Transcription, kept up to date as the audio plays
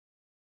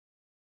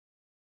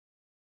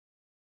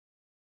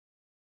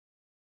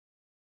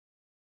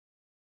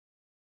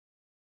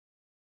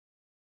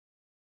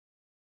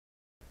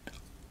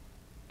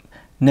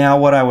Now,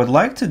 what I would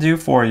like to do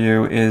for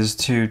you is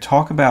to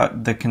talk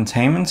about the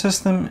containment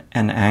system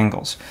and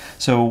angles.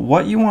 So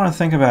what you want to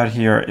think about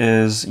here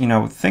is,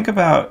 think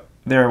about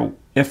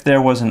if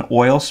there was an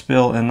oil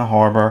spill in the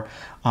harbor,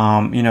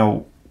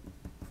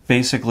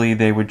 basically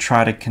they would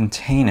try to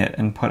contain it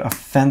and put a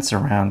fence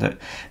around it.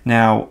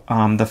 Now,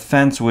 the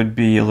fence would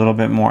be a little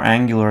bit more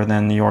angular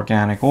than the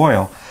organic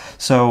oil.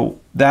 So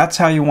that's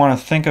how you want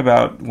to think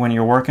about when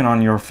you're working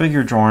on your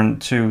figure drawing,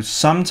 to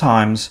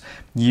sometimes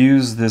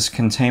use this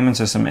containment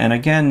system. And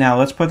again, now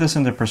let's put this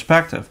into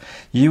perspective.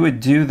 You would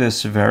do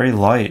this very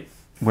light,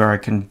 where I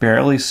can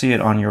barely see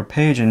it on your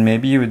page, and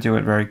maybe you would do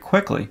it very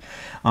quickly.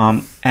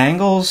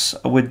 Angles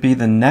would be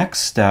the next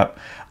step.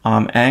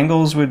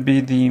 Angles would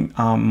be the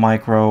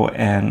micro,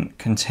 and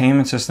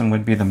containment system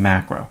would be the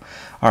macro.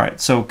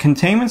 Alright, so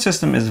containment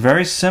system is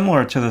very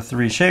similar to the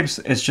three shapes,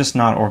 it's just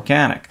not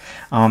organic.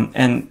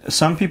 And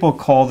some people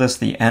call this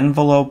the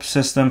envelope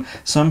system.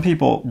 Some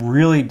people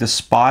really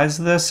despise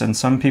this, and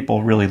some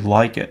people really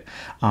like it.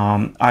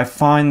 I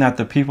find that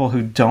the people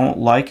who don't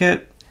like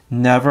it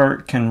never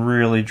can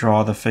really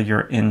draw the figure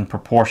in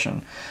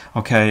proportion.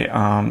 Okay,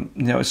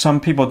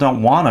 some people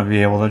don't want to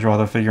be able to draw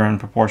the figure in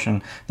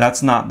proportion.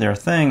 That's not their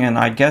thing, and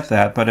I get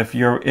that. But if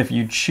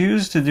you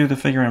choose to do the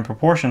figure in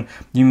proportion,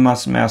 you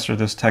must master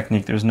this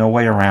technique. There's no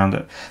way around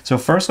it. So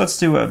first, let's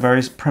do a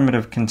very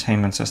primitive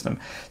containment system.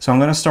 So I'm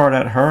going to start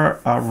at her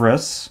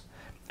wrists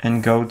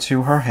and go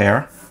to her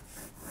hair.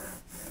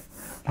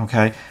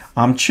 Okay,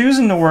 I'm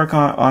choosing to work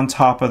on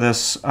top of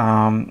this.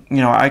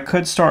 I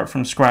could start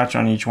from scratch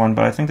on each one,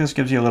 but I think this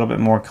gives you a little bit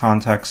more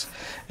context,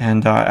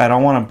 and I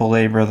don't want to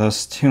belabor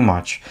this too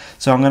much.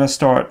 So I'm going to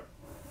start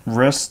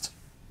wrist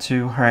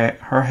to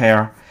her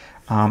hair,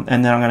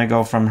 and then I'm going to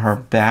go from her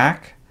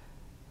back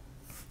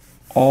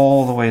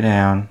all the way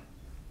down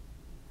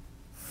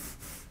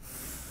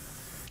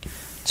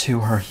to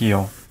her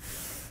heel.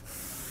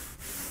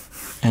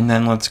 And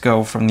then let's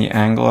go from the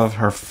angle of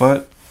her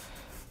foot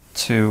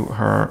to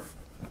her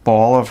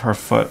ball of her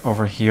foot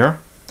over here.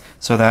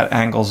 So that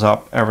angles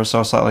up ever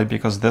so slightly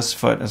because this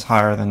foot is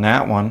higher than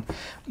that one.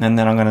 And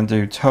then I'm going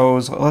to do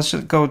toes. Let's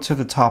just go to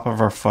the top of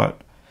her foot.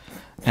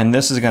 And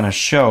this is going to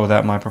show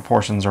that my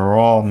proportions are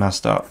all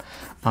messed up.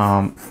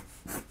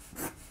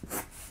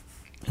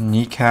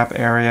 Kneecap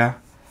area,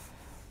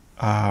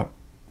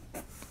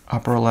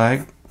 upper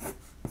leg.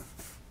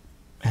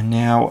 And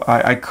now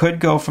I could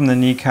go from the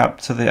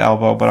kneecap to the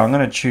elbow, but I'm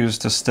going to choose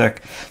to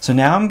stick. So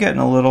now I'm getting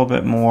a little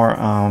bit more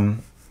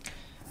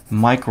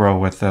micro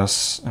with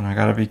this, and I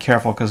got to be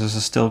careful because this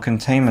is still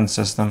containment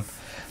system.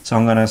 So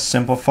I'm going to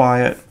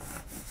simplify it.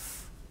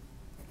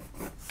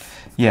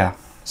 Yeah,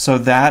 so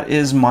that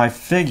is my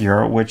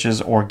figure, which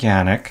is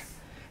organic,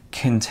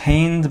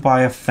 contained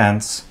by a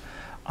fence.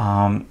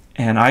 And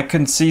I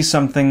can see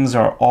some things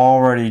are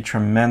already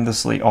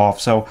tremendously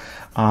off. So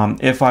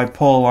if I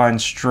pull a line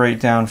straight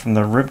down from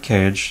the rib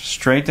cage,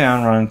 straight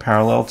down running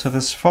parallel to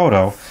this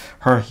photo,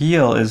 her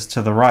heel is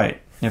to the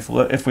right.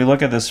 If we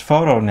look at this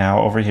photo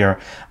now over here,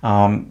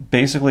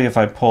 basically if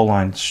I pull a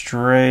line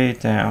straight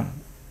down,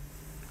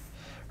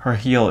 her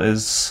heel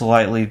is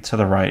slightly to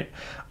the right.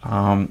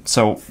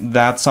 So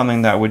that's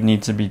something that would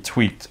need to be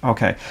tweaked.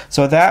 Okay,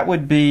 so that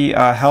would be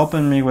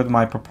helping me with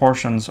my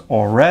proportions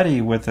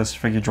already with this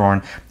figure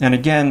drawing. And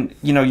again,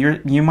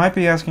 you might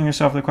be asking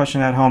yourself the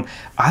question at home,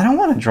 I don't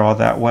want to draw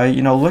that way.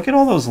 Look at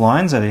all those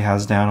lines that he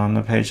has down on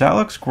the page. That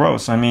looks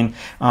gross. I mean,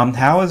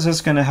 how is this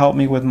going to help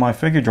me with my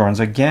figure drawings?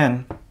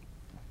 Again,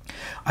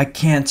 I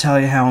can't tell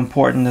you how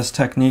important this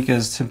technique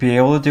is to be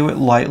able to do it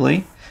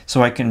lightly,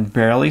 so I can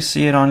barely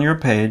see it on your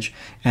page,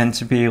 and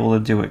to be able to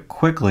do it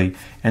quickly.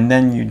 And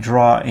then you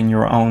draw in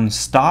your own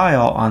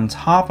style on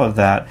top of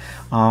that,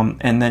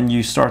 and then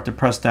you start to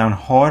press down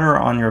harder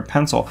on your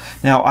pencil.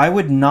 Now, I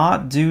would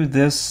not do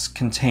this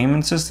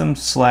containment system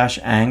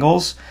 /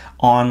 angles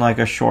on like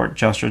a short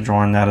gesture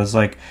drawing that is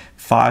like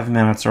 5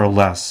 minutes or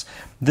less.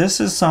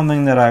 This is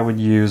something that I would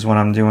use when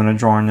I'm doing a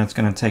drawing that's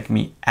going to take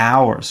me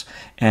hours,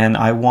 and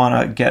I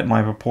want to get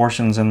my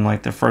proportions in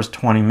like the first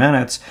 20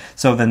 minutes,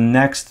 so the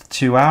next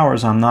 2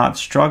 hours I'm not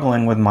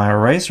struggling with my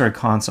eraser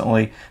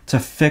constantly to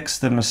fix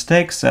the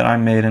mistakes that I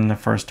made in the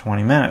first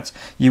 20 minutes.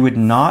 You would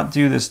not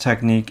do this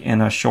technique in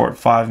a short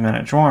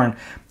 5-minute drawing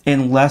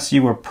unless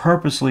you were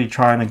purposely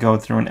trying to go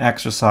through an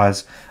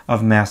exercise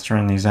of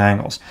mastering these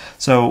angles.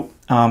 So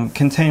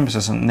containment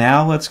system.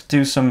 Now let's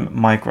do some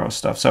micro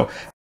stuff. So